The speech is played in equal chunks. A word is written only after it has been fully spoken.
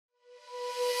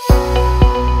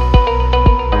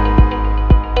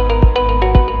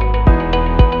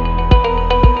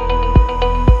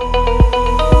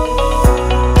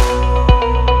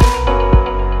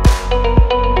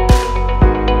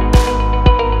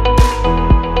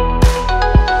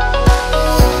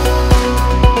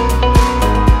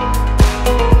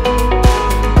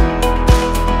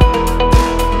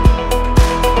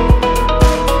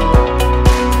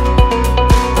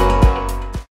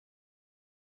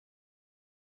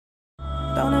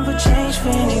Don't ever change for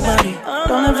anybody.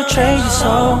 Don't ever trade your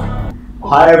soul.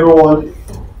 Hi everyone,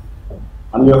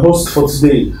 I'm your host for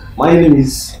today. My name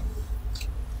is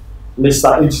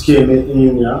Mr. HK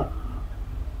Inya,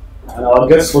 and our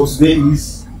guest for today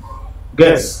is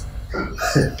guest.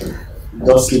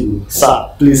 Just kidding. Sir,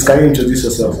 please can you introduce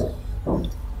yourself?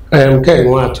 I am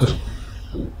Nwatu.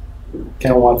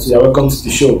 Nwatu, you're welcome to the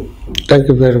show. Thank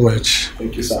you very much.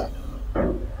 Thank you, sir.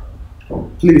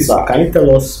 Please, sir, can you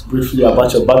tell us briefly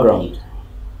about your background?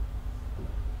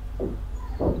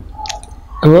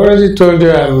 I've already told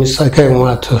you I'm Mr.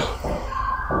 Nwatu.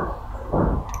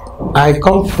 I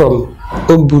come from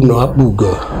Buno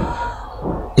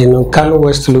in Kano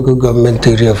West Local Government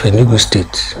Area of Enugu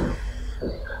State.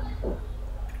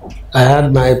 I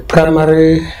had my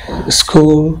primary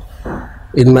school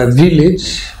in my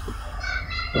village,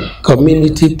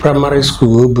 community primary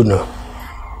school, Buno,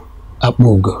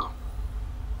 Abugo.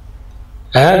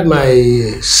 I had my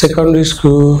secondary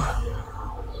school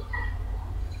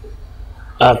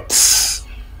at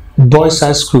Boys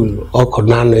High School,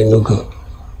 Okonano, Enugu,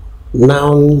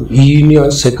 now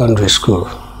Union Secondary School.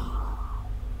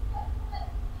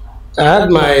 I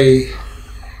had my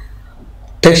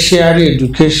tertiary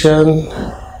education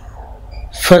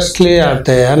firstly at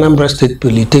the Anambra State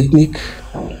Polytechnic,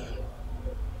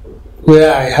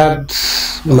 where I had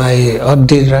my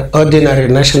ordinary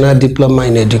national diploma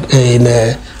in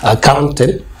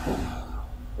accounting,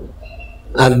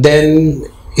 and then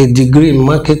a degree in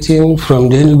marketing from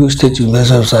the Enugu State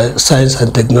University of Science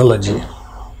and Technology.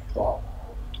 Wow.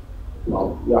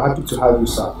 We are happy to have you,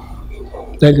 sir.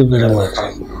 Thank you very much.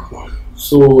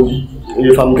 So,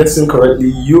 if I'm guessing correctly,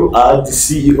 you are the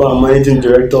CEO and Managing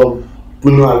Director of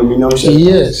Buno Aluminium Shelters?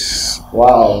 Yes.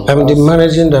 Wow. I'm the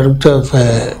Managing Director of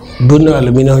Buno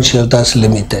Aluminium Shelters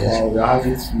Limited. Wow,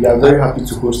 we are very happy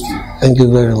to host you. Thank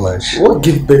you very much. What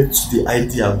gave birth to the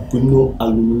idea of Buno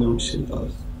Aluminium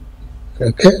Shelters?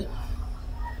 Okay.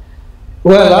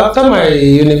 Well, after my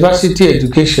university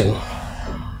education,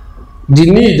 the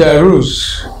need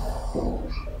arose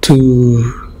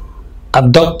to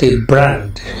adopt a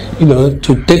brand,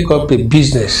 to take up a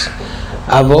business.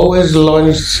 I've always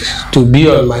launched to be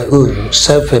on my own,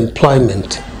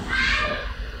 self-employment.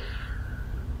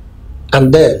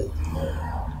 And then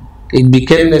it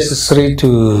became necessary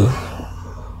to,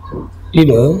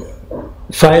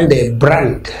 find a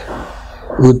brand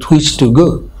with which to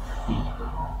go.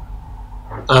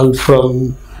 And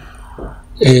from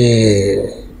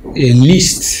a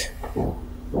list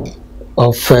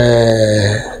of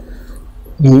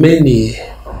many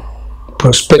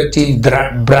prospective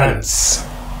brands,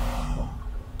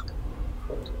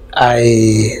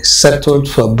 I settled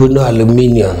for Buno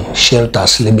Aluminium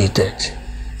Shelters Limited.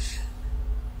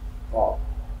 Wow.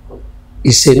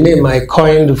 It's a name I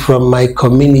coined from my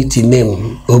community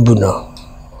name, Buno.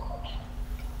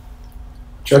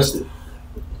 Interesting.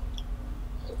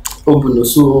 Buno,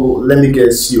 so let me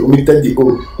guess, you omitted the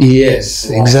O. Yes,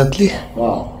 wow. Exactly.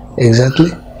 Wow.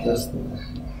 Exactly. Interesting.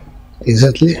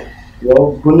 Exactly.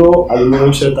 Well, Buno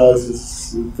Aluminium Shelters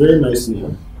is a very nice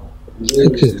name.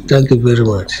 Thank you very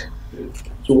much.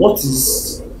 So what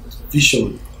is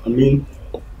vision? I mean,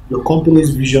 your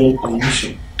company's vision and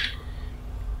mission?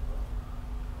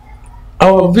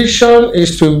 Our vision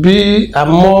is to be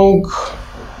among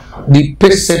the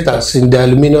pace setters in the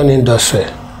aluminium industry.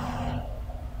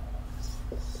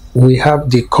 We have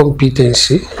the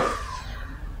competency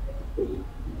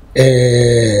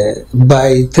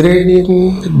by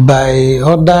training, by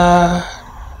other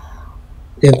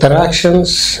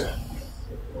interactions.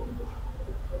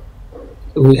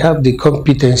 We have the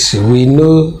competency. We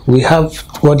know we have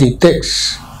what it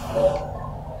takes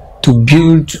to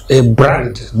build a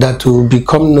brand that will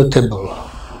become notable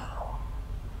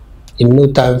in no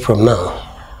time from now.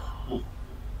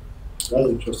 That's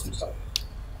interesting, sir.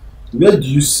 Where do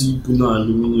you see Buno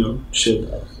Aluminium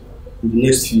Shelters in the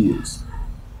next few years?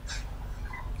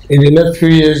 In the next few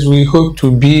years, we hope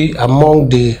to be among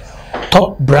the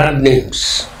top brand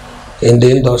names in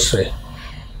the industry.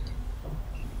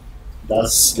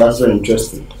 That's very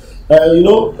interesting.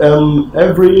 In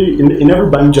every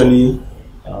brand journey,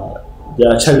 there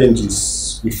are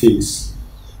challenges we face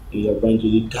in your brand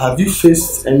journey. Have you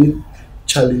faced any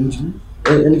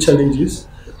challenges?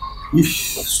 If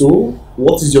so,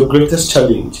 what is your greatest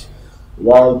challenge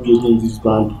while building this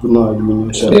brand, Buno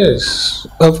Aluminium Shelters? Yes,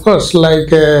 of course,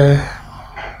 like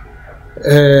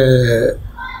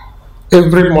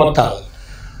every mortal,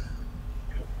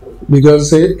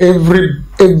 because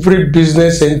every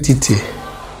business entity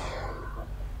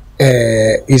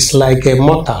is like a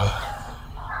mortal.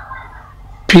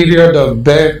 Period of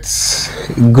birth,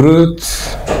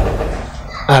 growth,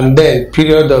 and then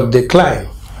period of decline.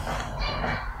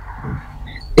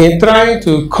 In trying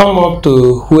to come up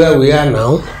to where we are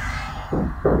now,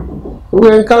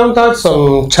 we encountered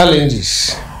some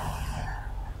challenges,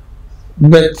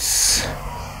 but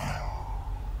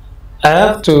I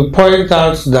have to point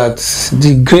out that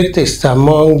the greatest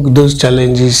among those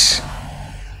challenges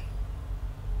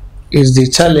is the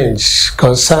challenge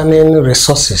concerning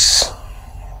resources.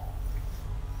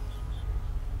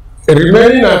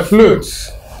 Remaining afloat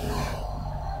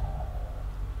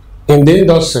in the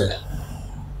industry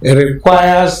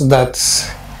requires that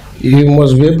you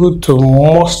must be able to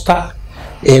muster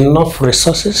enough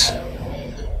resources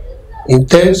in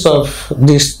terms of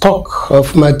the stock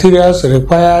of materials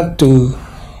required to,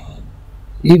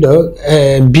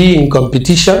 be in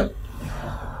competition,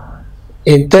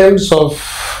 in terms of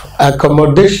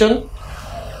accommodation,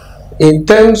 in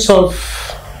terms of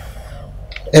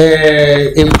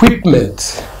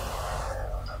equipment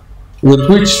with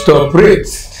which to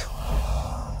operate.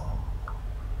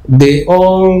 They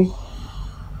all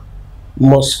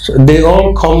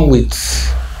come with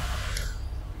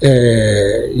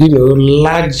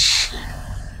large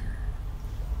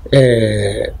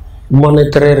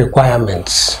monetary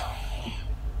requirements.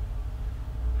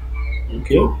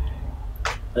 Okay.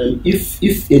 And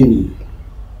if any,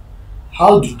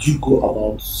 how did you go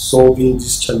about solving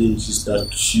these challenges that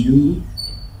you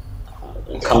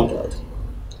encountered?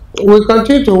 We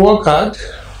continue to work hard.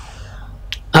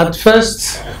 At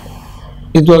first,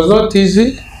 it was not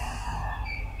easy,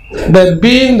 but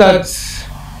being that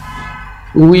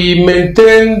we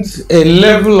maintained a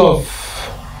level of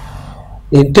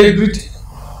integrity,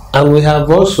 and we have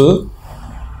also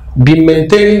been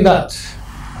maintaining that,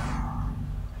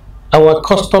 our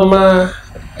customer,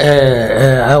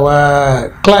 our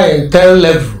clientele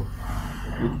level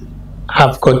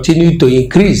have continued to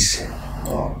increase,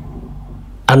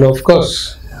 and of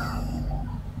course,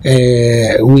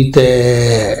 with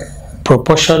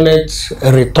proportionate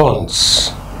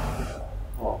returns.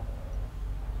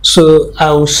 So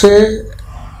I would say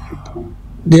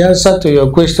the answer to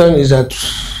your question is that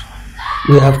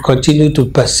we have continued to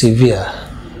persevere.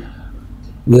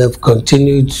 We have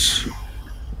continued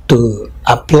to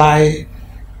apply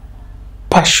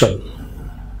passion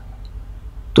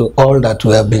to all that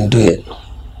we have been doing.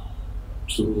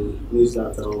 So it means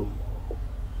that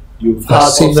you've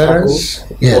perseverance,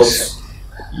 had obstacles, yes.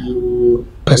 You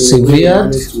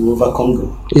Persevered to overcome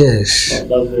them. Yes.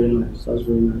 That's very nice. That's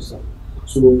very nice. Sir.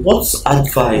 So, what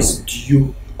advice do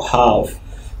you have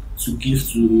to give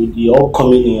to the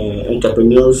upcoming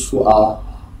entrepreneurs who are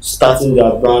starting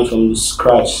their brand from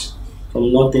scratch,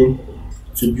 from nothing,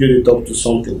 to build it up to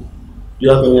something? Do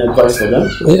you have any advice for them?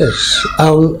 Yes.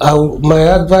 My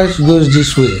advice goes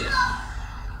this way.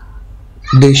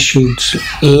 They should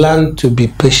learn to be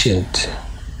patient.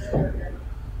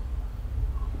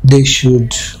 They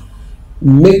should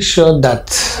make sure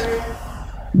that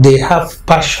they have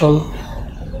passion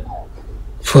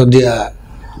for their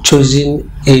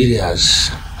chosen areas.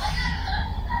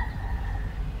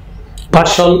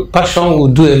 Passion will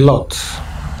do a lot.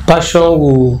 Passion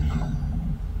will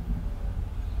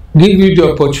give you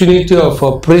the opportunity of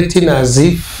operating as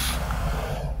if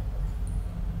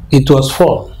it was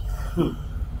fun.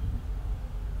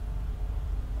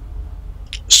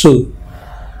 So,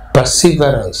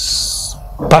 perseverance,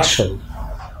 passion.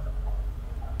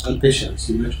 And patience.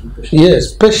 You mentioned patience.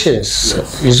 Yes,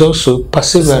 patience is also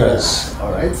perseverance.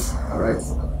 All right.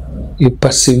 You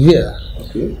persevere.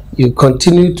 Okay. You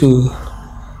continue to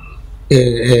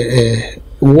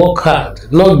work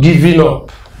hard, not giving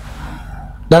up.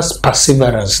 That's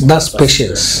perseverance. That's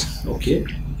patience. Okay.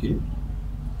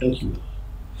 Thank you.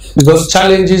 Because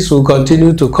challenges will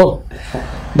continue to come.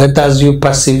 But as you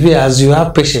persevere, as you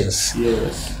have patience,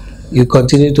 yes, you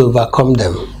continue to overcome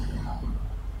them.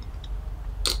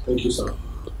 Thank you, sir.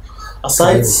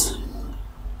 Aside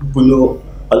Buno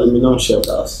aluminum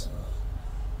shelters,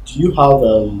 do you have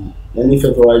any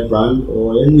favorite brand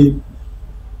or any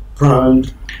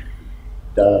brand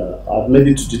that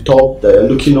maybe to the top that you're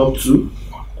looking up to,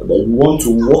 or that you want to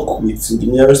work with in the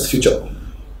nearest future?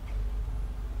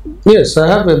 Yes, I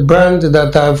have a brand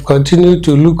that I've continued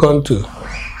to look onto.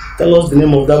 Tell us the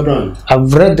name of that brand.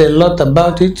 I've read a lot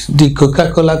about it, the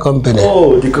Coca-Cola Company.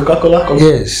 Oh, the Coca-Cola Company.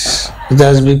 Yes, it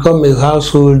has become a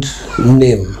household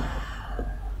name.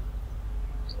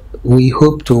 We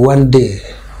hope to one day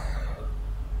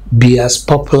be as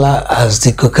popular as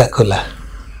the Coca-Cola.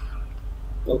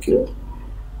 Okay.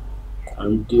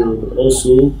 And they will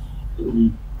also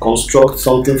construct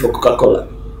something for Coca-Cola.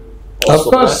 Of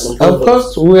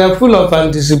course, we are full of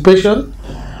anticipation.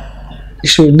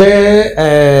 Should they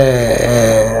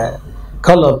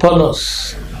call upon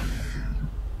us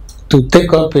to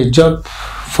take up a job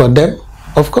for them,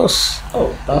 of course,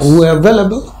 we're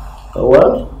available.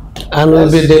 Well, and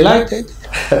we'll be delighted.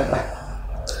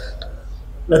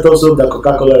 Let us hope that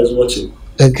Coca-Cola is watching.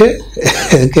 Okay,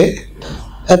 okay.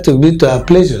 That will be to our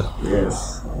pleasure.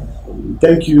 Yes.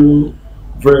 Thank you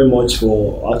very much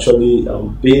for actually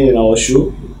being in our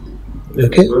show.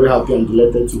 Okay. I'm very happy and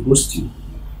delighted to host you.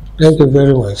 Thank you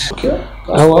very much. Okay.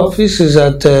 Our office is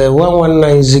at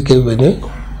 119 Zik Avenue,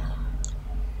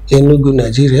 Enugu,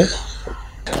 Nigeria.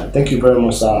 Thank you very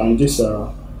much, sir. And this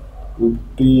will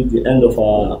be the end of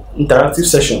our interactive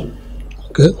session.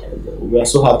 Okay. We are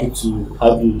so happy to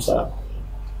have you, sir.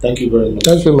 Thank you very much.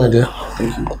 Thank you, my dear.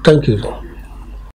 Thank you. Thank you.